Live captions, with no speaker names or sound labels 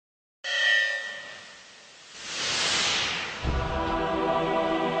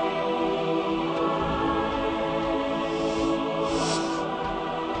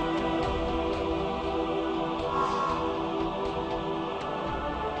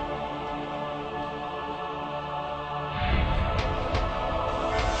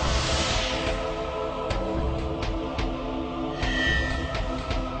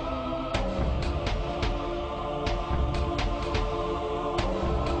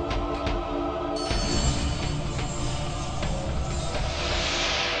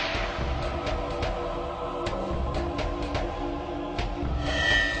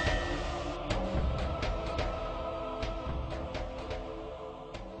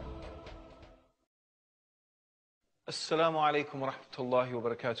Assalamu alaikum wa rahmatullahi wa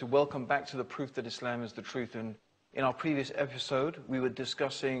barakatuh. Welcome back to the proof that Islam is the truth. And in our previous episode, we were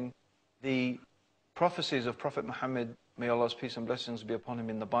discussing the prophecies of Prophet Muhammad, may Allah's peace and blessings be upon him,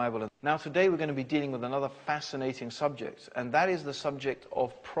 in the Bible. And now today we're going to be dealing with another fascinating subject, and that is the subject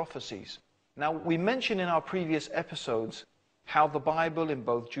of prophecies. Now, we mentioned in our previous episodes how the Bible, in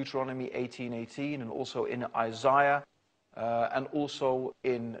both Deuteronomy 18:18 and also in Isaiah and also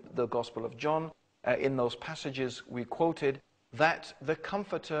in the Gospel of John, in those passages we quoted, that the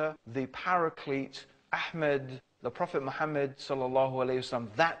Comforter, the Paraclete, Ahmed, the Prophet Muhammad sallallahu alaihi wasallam,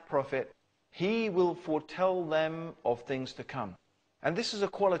 that Prophet, he will foretell them of things to come. And this is a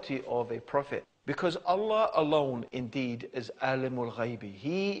quality of a Prophet, because Allah alone indeed is Alimul Ghaibi.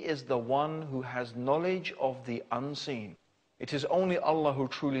 He is the one who has knowledge of the unseen. It is only Allah who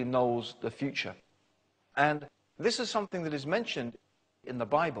truly knows the future. And this is something that is mentioned in the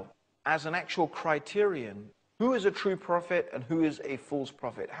Bible as an actual criterion. Who is a true prophet and who is a false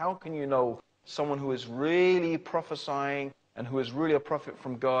prophet? How can you know someone who is really prophesying and who is really a prophet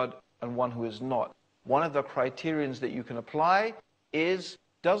from God and one who is not? One of the criterions that you can apply is,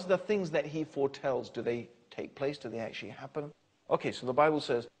 does the things that he foretells, do they take place? Do they actually happen? Okay, so the Bible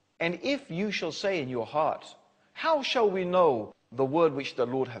says, and if you shall say in your heart, how shall we know the word which the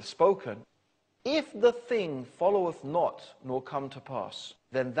Lord hath spoken? If the thing followeth not, nor come to pass,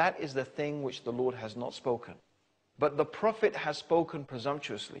 then that is the thing which the Lord has not spoken. But the prophet has spoken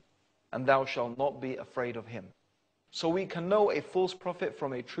presumptuously, and thou shalt not be afraid of him. So we can know a false prophet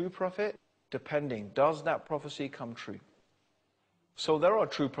from a true prophet, depending, does that prophecy come true? So there are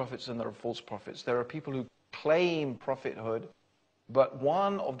true prophets and there are false prophets. There are people who claim prophethood, but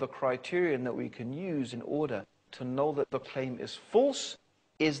one of the criterion that we can use in order to know that the claim is false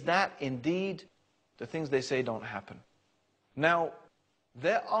is that indeed the things they say don't happen. Now,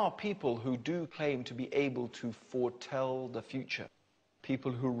 there are people who do claim to be able to foretell the future.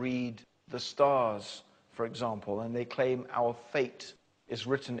 People who read the stars, for example, and they claim our fate is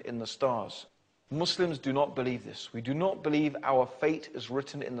written in the stars. Muslims do not believe this. We do not believe our fate is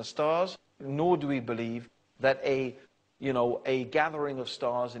written in the stars, nor do we believe that a gathering of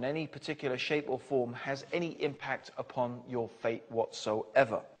stars in any particular shape or form has any impact upon your fate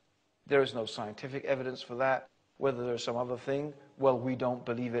whatsoever. There is no scientific evidence for that. Whether there's some other thing, well, we don't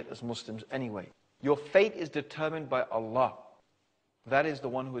believe it as Muslims anyway. Your fate is determined by Allah. That is the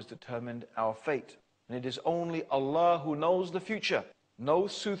one who has determined our fate. And it is only Allah who knows the future. No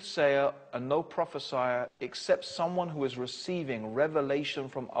soothsayer and no prophesier, except someone who is receiving revelation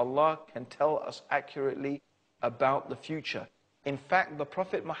from Allah, can tell us accurately about the future. In fact, the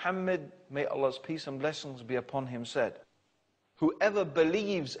Prophet Muhammad, may Allah's peace and blessings be upon him, said, whoever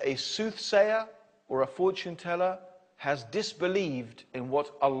believes a soothsayer or a fortune teller has disbelieved in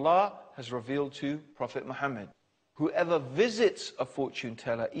what Allah has revealed to Prophet Muhammad. Whoever visits a fortune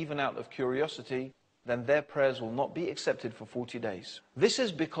teller, even out of curiosity, then their prayers will not be accepted for 40 days. This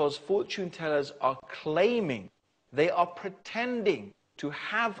is because fortune tellers are claiming, they are pretending to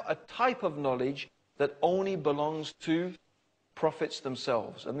have a type of knowledge that only belongs to prophets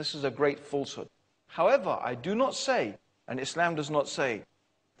themselves. And this is a great falsehood. However, I do not say, and Islam does not say,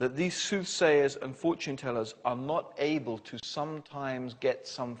 that these soothsayers and fortune tellers are not able to sometimes get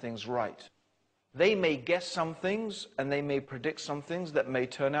some things right. They may guess some things and they may predict some things that may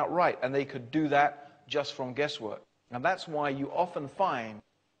turn out right, and they could do that just from guesswork. And that's why you often find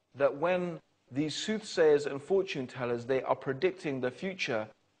that when these soothsayers and fortune tellers, they are predicting the future,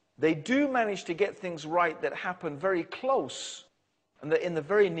 they do manage to get things right that happen very close and in the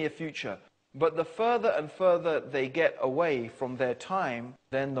very near future. But the further and further they get away from their time,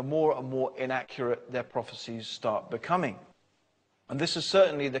 then the more and more inaccurate their prophecies start becoming. And this is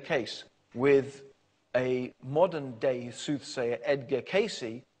certainly the case with a modern day soothsayer, Edgar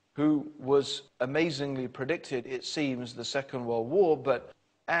Cayce, who was amazingly predicted, it seems, the Second World War, but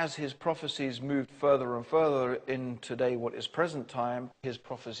as his prophecies moved further and further in today, what is present time, his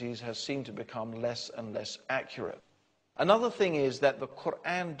prophecies have seemed to become less and less accurate. Another thing is that the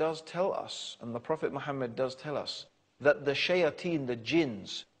Quran does tell us, and the Prophet Muhammad does tell us, that the shayateen, the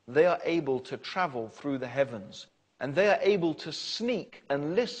jinns, they are able to travel through the heavens, and they are able to sneak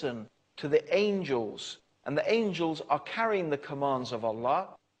and listen to the angels, and the angels are carrying the commands of Allah,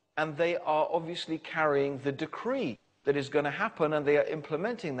 and they are obviously carrying the decree that is going to happen, and they are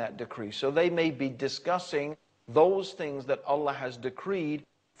implementing that decree. So they may be discussing those things that Allah has decreed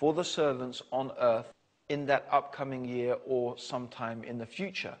for the servants on earth in that upcoming year or sometime in the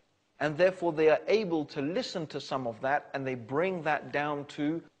future. And therefore they are able to listen to some of that, and they bring that down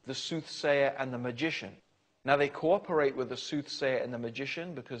to the soothsayer and the magician. Now they cooperate with the soothsayer and the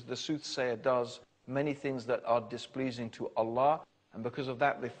magician because the soothsayer does many things that are displeasing to Allah, and because of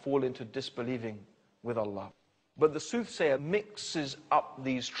that they fall into disbelieving with Allah. But the soothsayer mixes up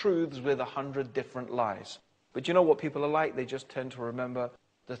these truths with 100 different lies. But you know what people are like? They just tend to remember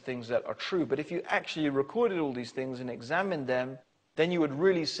the things that are true. But if you actually recorded all these things and examined them, then you would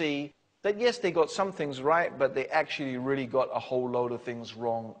really see that yes, they got some things right, but they actually really got a whole load of things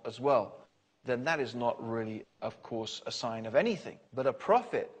wrong as well. Then that is not really, of course, a sign of anything. But a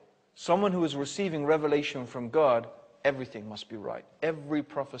prophet, someone who is receiving revelation from God, everything must be right. Every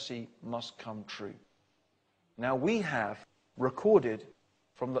prophecy must come true. Now we have recorded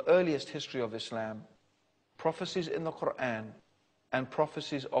from the earliest history of Islam prophecies in the Quran and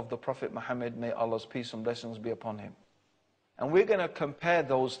prophecies of the Prophet Muhammad, may Allah's peace and blessings be upon him. And we're going to compare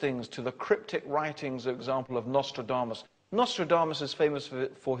those things to the cryptic writings, for example, of Nostradamus. Nostradamus is famous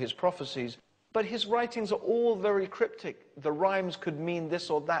for his prophecies, but his writings are all very cryptic. The rhymes could mean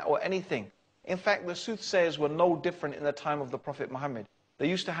this or that or anything. In fact, the soothsayers were no different in the time of the Prophet Muhammad. They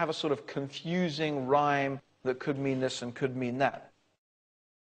used to have a sort of confusing rhyme that could mean this and could mean that.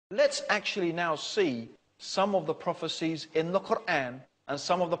 Let's actually now see some of the prophecies in the Quran and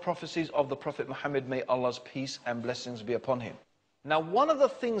some of the prophecies of the Prophet Muhammad, may Allah's peace and blessings be upon him. Now, one of the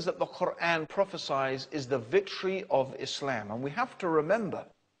things that the Quran prophesies is the victory of Islam. And we have to remember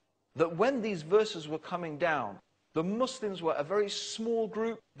that when these verses were coming down, the Muslims were a very small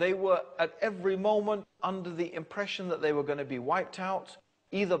group. They were at every moment under the impression that they were going to be wiped out,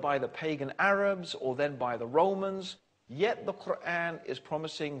 either by the pagan Arabs or then by the Romans. Yet the Quran is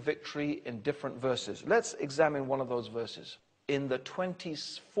promising victory in different verses. Let's examine one of those verses. In the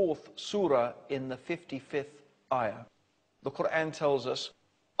 24th surah, in the 55th ayah, the Quran tells us,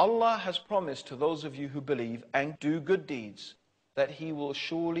 Allah has promised to those of you who believe and do good deeds that He will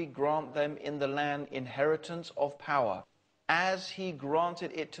surely grant them in the land inheritance of power, as He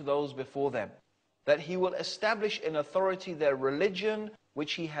granted it to those before them, that He will establish in authority their religion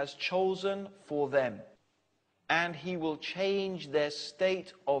which He has chosen for them, and He will change their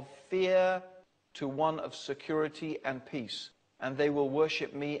state of fear to one of security and peace, and they will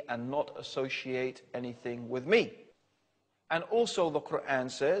worship me and not associate anything with me. And also the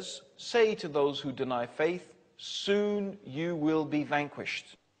Quran says, say to those who deny faith, soon you will be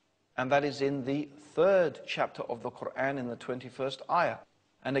vanquished. And that is in the 3rd chapter of the Quran, in the 21st ayah.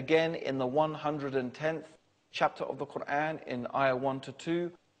 And again in the 110th chapter of the Quran, in ayah 1 to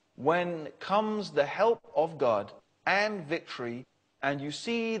 2, when comes the help of God and victory, and you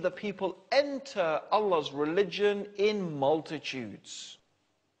see the people enter Allah's religion in multitudes.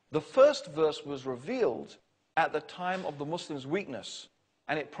 The first verse was revealed at the time of the Muslims' weakness,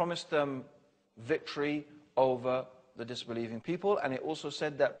 and it promised them victory over the disbelieving people, and it also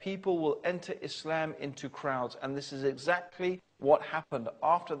said that people will enter Islam into crowds, and this is exactly what happened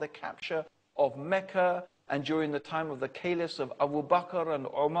after the capture of Mecca and during the time of the caliphs of Abu Bakr and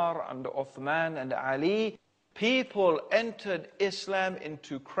Umar and Uthman and Ali. People entered Islam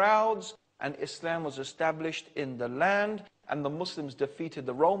into crowds, and Islam was established in the land, and the Muslims defeated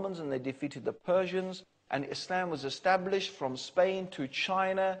the Romans and they defeated the Persians, and Islam was established from Spain to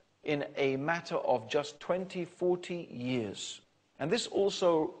China in a matter of just 40 years. And this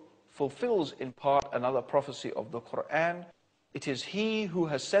also fulfills in part another prophecy of the Quran. It is He who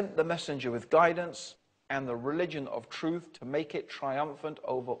has sent the messenger with guidance and the religion of truth to make it triumphant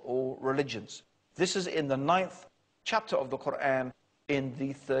over all religions. This is in the 9th chapter of the Quran, in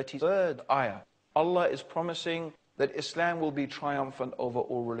the 33rd ayah. Allah is promising that Islam will be triumphant over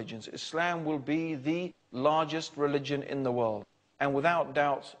all religions. Islam will be the largest religion in the world. And without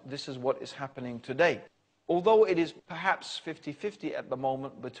doubt, this is what is happening today. Although it is perhaps 50-50 at the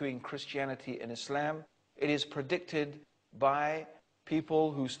moment between Christianity and Islam, it is predicted by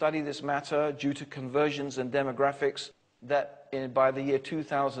people who study this matter due to conversions and demographics that by the year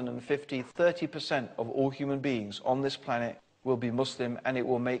 2050, 30% of all human beings on this planet will be Muslim, and it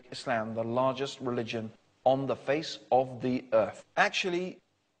will make Islam the largest religion on the face of the earth. Actually,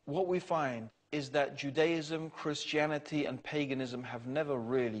 what we find is that Judaism, Christianity, and paganism have never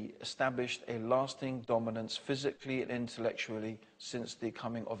really established a lasting dominance physically and intellectually since the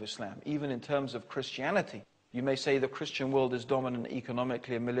coming of Islam. Even in terms of Christianity, you may say the Christian world is dominant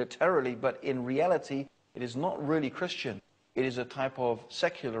economically and militarily, but in reality, it is not really Christian. It is a type of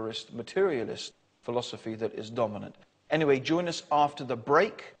secularist, materialist philosophy that is dominant. Anyway, join us after the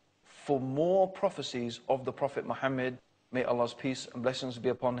break for more prophecies of the Prophet Muhammad, may Allah's peace and blessings be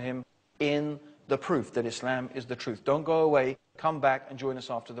upon him, in the proof that Islam is the truth. Don't go away. Come back and join us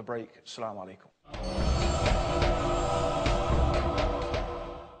after the break. Assalamu alaikum.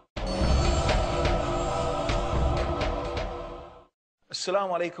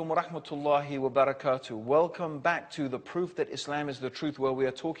 Assalamu alaikum wa rahmatullahi wa barakatuh. Welcome back to the Proof That Islam is the Truth, where we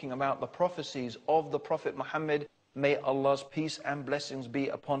are talking about the prophecies of the Prophet Muhammad. May Allah's peace and blessings be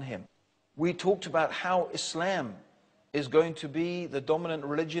upon him. We talked about how Islam is going to be the dominant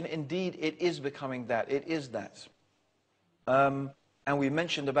religion. Indeed, it is becoming that. It is that. And we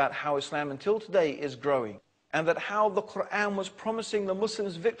mentioned about how Islam until today is growing, and that how the Quran was promising the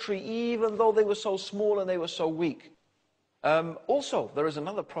Muslims victory even though they were so small and they were so weak. Also, there is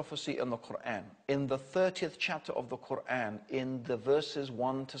another prophecy in the Quran, in the 30th chapter of the Quran, in the verses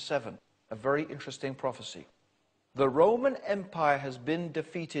 1 to 7. A very interesting prophecy. The Roman Empire has been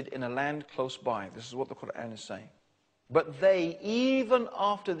defeated in a land close by. This is what the Quran is saying. But they, even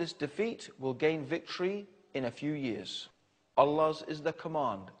after this defeat, will gain victory in a few years. Allah's is the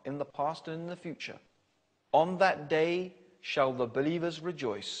command in the past and in the future. On that day shall the believers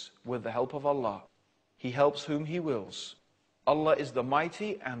rejoice with the help of Allah. He helps whom He wills. Allah is the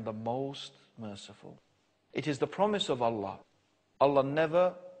mighty and the most merciful. It is the promise of Allah. Allah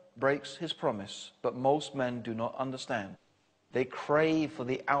never breaks His promise, but most men do not understand. They crave for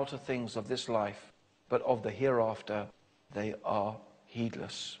the outer things of this life, but of the hereafter they are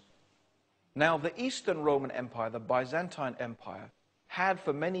heedless. Now, the Eastern Roman Empire, the Byzantine Empire, had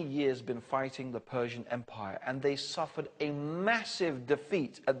for many years been fighting the Persian Empire, and they suffered a massive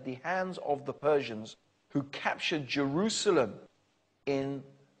defeat at the hands of the Persians, who captured Jerusalem in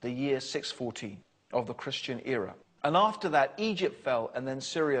the year 614 of the Christian era. And after that, Egypt fell, and then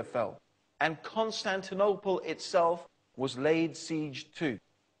Syria fell. And Constantinople itself was laid siege to.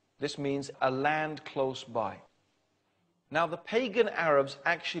 This means a land close by. Now, the pagan Arabs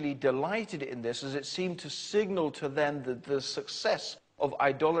actually delighted in this, as it seemed to signal to them the success of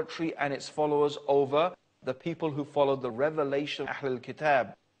idolatry and its followers over the people who followed the revelation of Ahlul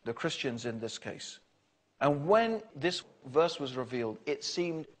Kitab, the Christians in this case. And when this verse was revealed, it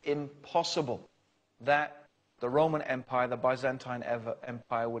seemed impossible that the Roman Empire, the Byzantine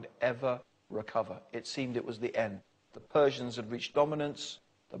Empire, would ever recover. It seemed it was the end. The Persians had reached dominance.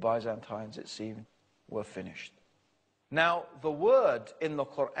 The Byzantines, it seemed, were finished. Now, the word in the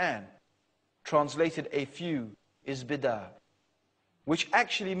Quran, translated a few, is bidah, which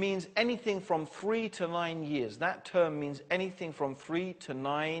actually means anything from 3 to 9 years. That term means anything from 3 to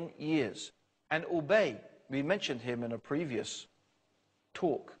 9 years. And Ubay, we mentioned him in a previous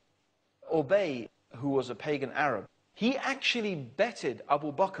talk. Ubay, who was a pagan Arab, he actually betted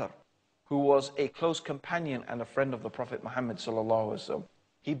Abu Bakr, who was a close companion and a friend of the Prophet Muhammad sallallahu alaihi wasallam.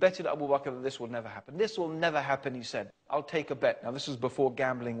 He betted Abu Bakr that this will never happen. This will never happen, he said. I'll take a bet. Now, this is before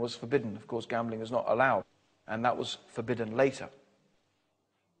gambling was forbidden. Of course, gambling is not allowed, and that was forbidden later.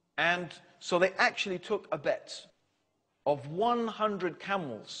 And so they actually took a bet of 100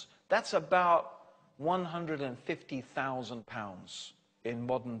 camels. That's about 150,000 pounds in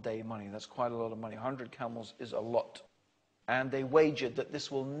modern day money. That's quite a lot of money. 100 camels is a lot. And they wagered that this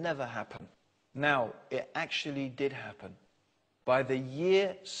will never happen. Now, it actually did happen. By the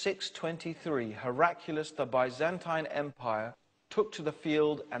year 623, Heraclius, the Byzantine Empire, took to the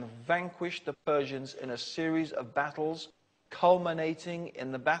field and vanquished the Persians in a series of battles, culminating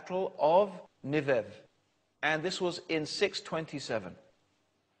in the Battle of Nivev. And this was in 627.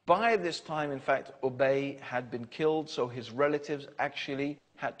 By this time, in fact, Ubay had been killed, so his relatives actually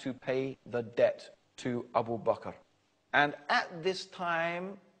had to pay the debt to Abu Bakr. And at this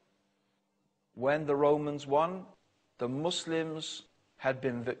time, when the Romans won, the Muslims had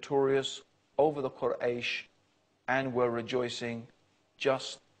been victorious over the Quraysh and were rejoicing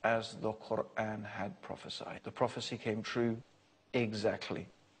just as the Quran had prophesied. The prophecy came true exactly.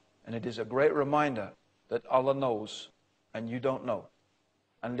 And it is a great reminder that Allah knows and you don't know,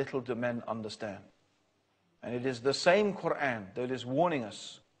 and little do men understand. And it is the same Quran that is warning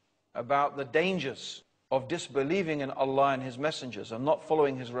us about the dangers of disbelieving in Allah and His messengers and not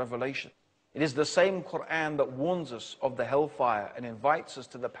following His revelation. It is the same Quran that warns us of the hellfire and invites us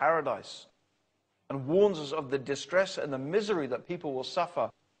to the paradise, and warns us of the distress and the misery that people will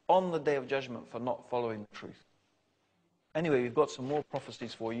suffer on the Day of Judgment for not following the truth. Anyway, we've got some more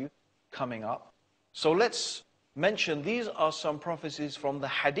prophecies for you coming up. So let's mention, these are some prophecies from the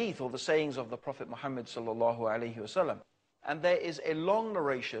hadith, or the sayings of the Prophet Muhammad sallallahu alaihi wasallam. And there is a long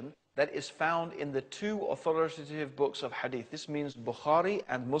narration that is found in the 2 authoritative books of hadith. This means Bukhari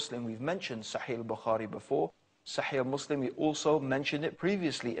and Muslim. We've mentioned Sahih al-Bukhari before. Sahih al-Muslim, we also mentioned it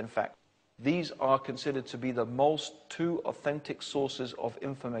previously, in fact. These are considered to be the most 2 authentic sources of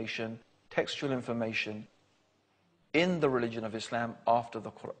information, textual information, in the religion of Islam after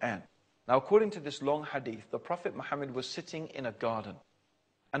the Quran. Now, according to this long hadith, the Prophet Muhammad was sitting in a garden,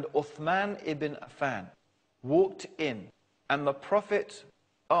 and Uthman ibn Affan walked in And the Prophet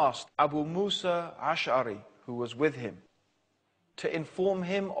asked Abu Musa Ash'ari, who was with him, to inform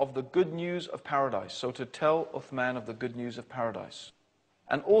him of the good news of paradise. So to tell Uthman of the good news of paradise.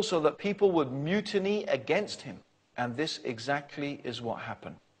 And also that people would mutiny against him. And this exactly is what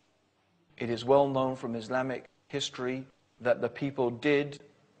happened. It is well known from Islamic history that the people did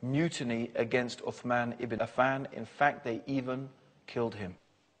mutiny against Uthman ibn Affan. In fact, they even killed him.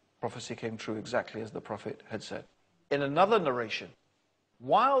 Prophecy came true exactly as the Prophet had said. In another narration,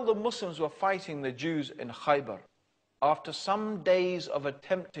 while the Muslims were fighting the Jews in Khaybar, after some days of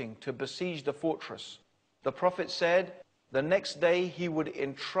attempting to besiege the fortress, the Prophet said the next day he would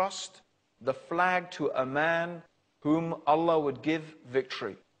entrust the flag to a man whom Allah would give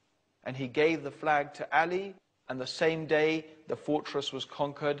victory. And he gave the flag to Ali, and the same day the fortress was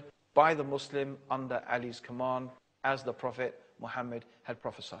conquered by the Muslim under Ali's command, as the Prophet Muhammad had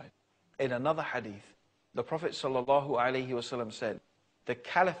prophesied. In another hadith, the Prophet ﷺ said, the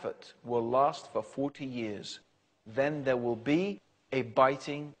caliphate will last for 40 years. Then there will be a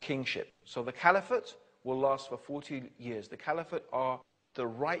biting kingship. So the caliphate will last for 40 years. The caliphate are the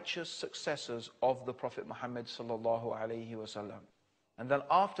righteous successors of the Prophet Muhammad ﷺ. And then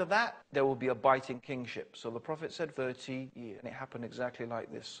after that, there will be a biting kingship. So the Prophet said 30 years. And it happened exactly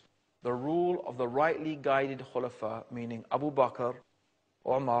like this. The rule of the rightly guided khulafa, meaning Abu Bakr,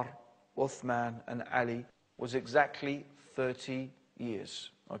 Umar, Uthman, and Ali, was exactly 30 years.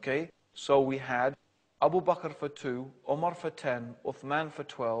 Okay? So we had Abu Bakr for 2, Umar for 10, Uthman for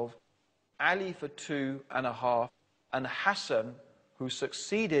 12, Ali for 2.5, and Hassan, who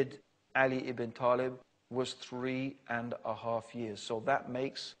succeeded Ali ibn Talib, was 3.5 years. So that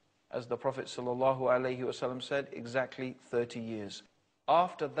makes, as the Prophet ﷺ said, exactly 30 years.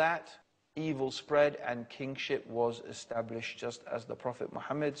 After that, evil spread and kingship was established, just as the Prophet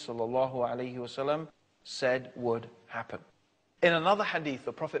Muhammad ﷺ said would happen. In another hadith,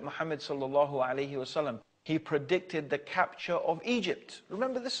 the Prophet Muhammad ﷺ, he predicted the capture of Egypt.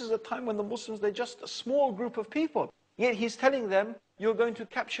 Remember, this is a time when the Muslims, they're just a small group of people. Yet he's telling them, you're going to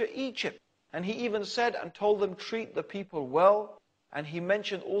capture Egypt. And he even said and told them, treat the people well. And he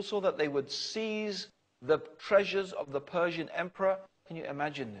mentioned also that they would seize the treasures of the Persian emperor. Can you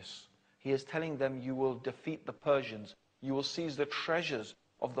imagine this? He is telling them, you will defeat the Persians. You will seize the treasures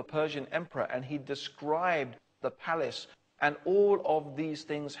of the Persian emperor. And he described the palace. And all of these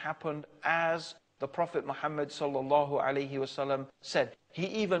things happened as the Prophet Muhammad ﷺ said. He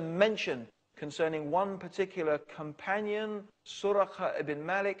even mentioned concerning one particular companion, Suraqah ibn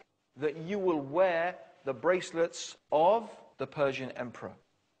Malik, that you will wear the bracelets of the Persian emperor.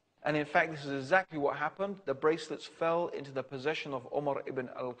 And in fact, this is exactly what happened. The bracelets fell into the possession of Umar ibn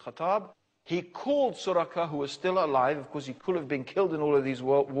al-Khattab. He called Suraqah, who was still alive. Of course, he could have been killed in all of these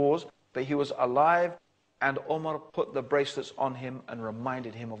wars, but he was alive. And Umar put the bracelets on him and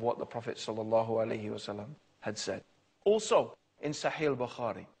reminded him of what the Prophet ﷺ had said. Also, in Sahih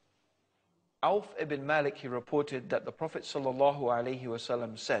al-Bukhari, Auf ibn Malik, he reported that the Prophet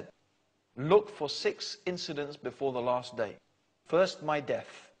ﷺ said, look for 6 incidents before the last day. First, my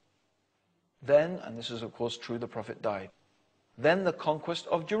death. Then, and this is of course true, the Prophet died. Then the conquest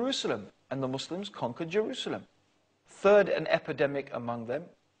of Jerusalem, and the Muslims conquered Jerusalem. Third, an epidemic among them.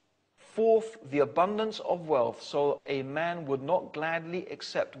 Fourth, the abundance of wealth, so a man would not gladly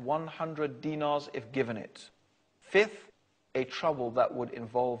accept 100 dinars if given it. Fifth, a trouble that would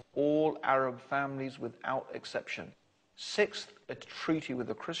involve all Arab families without exception. Sixth, a treaty with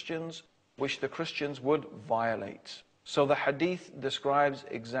the Christians, which the Christians would violate. So the hadith describes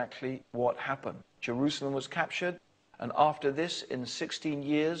exactly what happened. Jerusalem was captured, and after this, in 16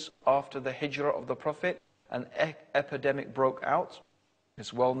 years after the hijrah of the Prophet, an epidemic broke out.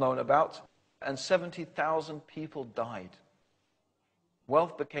 It's well known about, and 70,000 people died.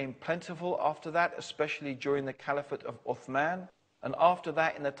 Wealth became plentiful after that, especially during the caliphate of Uthman, and after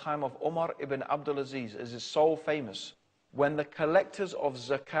that in the time of Umar ibn Abdulaziz, as is so famous. When the collectors of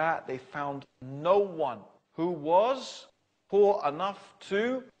zakat, they found no one who was poor enough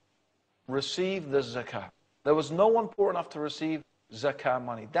to receive the zakat. There was no one poor enough to receive zakat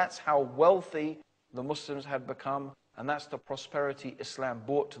money. That's how wealthy the Muslims had become. And that's the prosperity Islam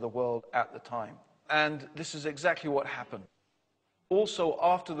brought to the world at the time. And this is exactly what happened. Also,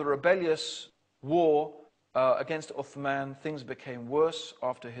 after the rebellious war against Uthman, things became worse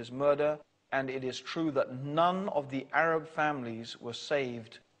after his murder. And it is true that none of the Arab families were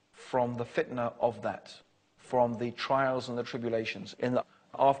saved from the fitna of that, from the trials and the tribulations.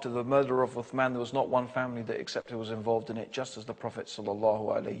 After the murder of Uthman, there was not one family that except was involved in it, just as the Prophet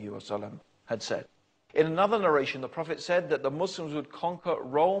ﷺ had said. In another narration, the Prophet said that the Muslims would conquer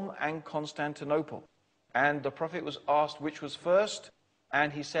Rome and Constantinople. And the Prophet was asked which was first,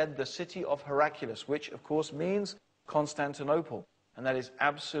 and he said the city of Heraclius, which of course means Constantinople. And that is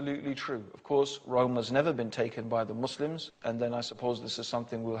absolutely true. Of course, Rome has never been taken by the Muslims, and then I suppose this is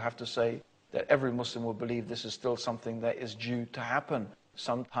something we'll have to say that every Muslim will believe this is still something that is due to happen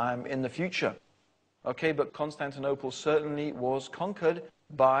sometime in the future. Okay, but Constantinople certainly was conquered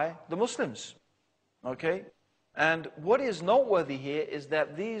by the Muslims. Okay, and what is noteworthy here is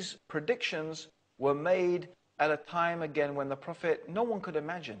that these predictions were made at a time again when the Prophet, no one could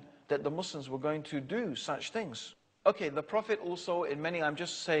imagine that the Muslims were going to do such things. Okay, the Prophet also, in many, I'm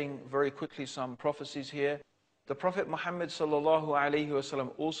just saying very quickly some prophecies here. The Prophet Muhammad sallallahu alaihi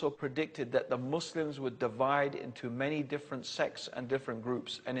wasallam also predicted that the Muslims would divide into many different sects and different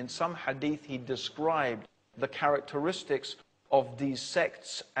groups. And in some hadith, he described the characteristics of these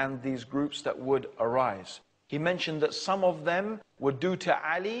sects and these groups that would arise. He mentioned that some of them would do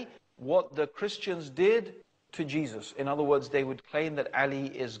to Ali what the Christians did to Jesus. In other words, they would claim that Ali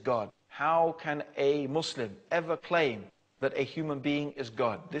is God. How can a Muslim ever claim that a human being is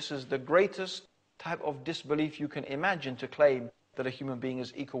God? This is the greatest type of disbelief you can imagine, to claim that a human being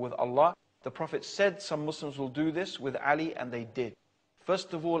is equal with Allah. The Prophet said some Muslims will do this with Ali, and they did.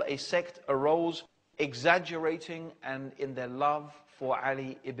 First of all, a sect arose exaggerating and in their love for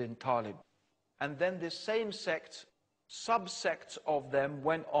Ali ibn Talib. And then this same sect, subsects of them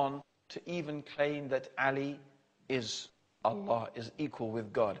went on to even claim that Ali is Allah, is equal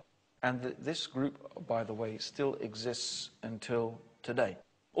with God. And this group, by the way, still exists until today.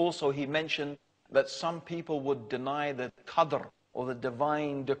 Also, he mentioned that some people would deny the qadr, or the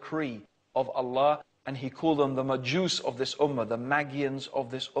divine decree of Allah, and he called them the Majus of this ummah, the Magians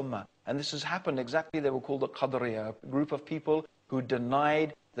of this ummah. And this has happened exactly. They were called the Qadriya, a group of people who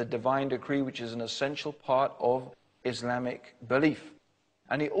denied the divine decree, which is an essential part of Islamic belief.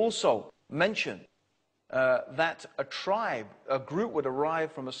 And he also mentioned that a group would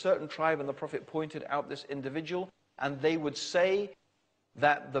arrive from a certain tribe, and the Prophet pointed out this individual, and they would say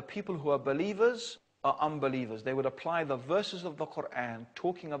that the people who are believers are unbelievers. They would apply the verses of the Quran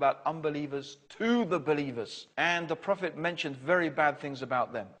talking about unbelievers to the believers. And the Prophet mentioned very bad things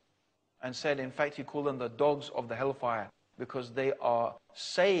about them, and said, in fact, he called them the dogs of the hellfire, because they are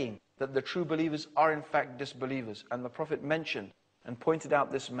saying that the true believers are in fact disbelievers. And the Prophet mentioned and pointed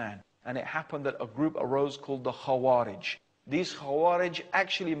out this man. And it happened that a group arose called the Khawarij. These Khawarij,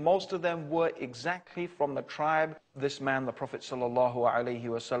 actually most of them were exactly from the tribe this man, the Prophet sallallahu alaihi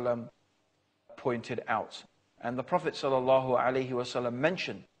wasallam, pointed out. And the Prophet sallallahu alaihi wasallam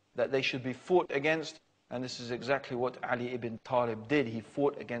mentioned that they should be fought against, and this is exactly what Ali ibn Talib did. He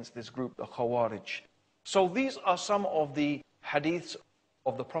fought against this group, the Khawarij. So these are some of the hadiths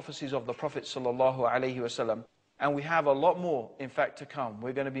of the prophecies of the Prophet sallallahu alaihi wasallam. And we have a lot more, in fact, to come.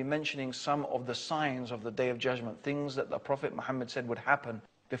 We're going to be mentioning some of the signs of the Day of Judgment, things that the Prophet Muhammad said would happen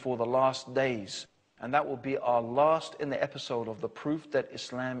before the last days. And that will be our last in the episode of the proof that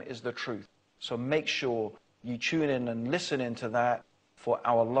Islam is the truth. So make sure you tune in and listen into that for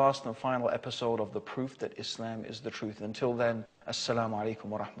our last and final episode of the proof that Islam is the truth. Until then, Assalamu alaikum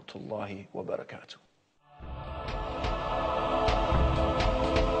wa rahmatullahi wa barakatuh.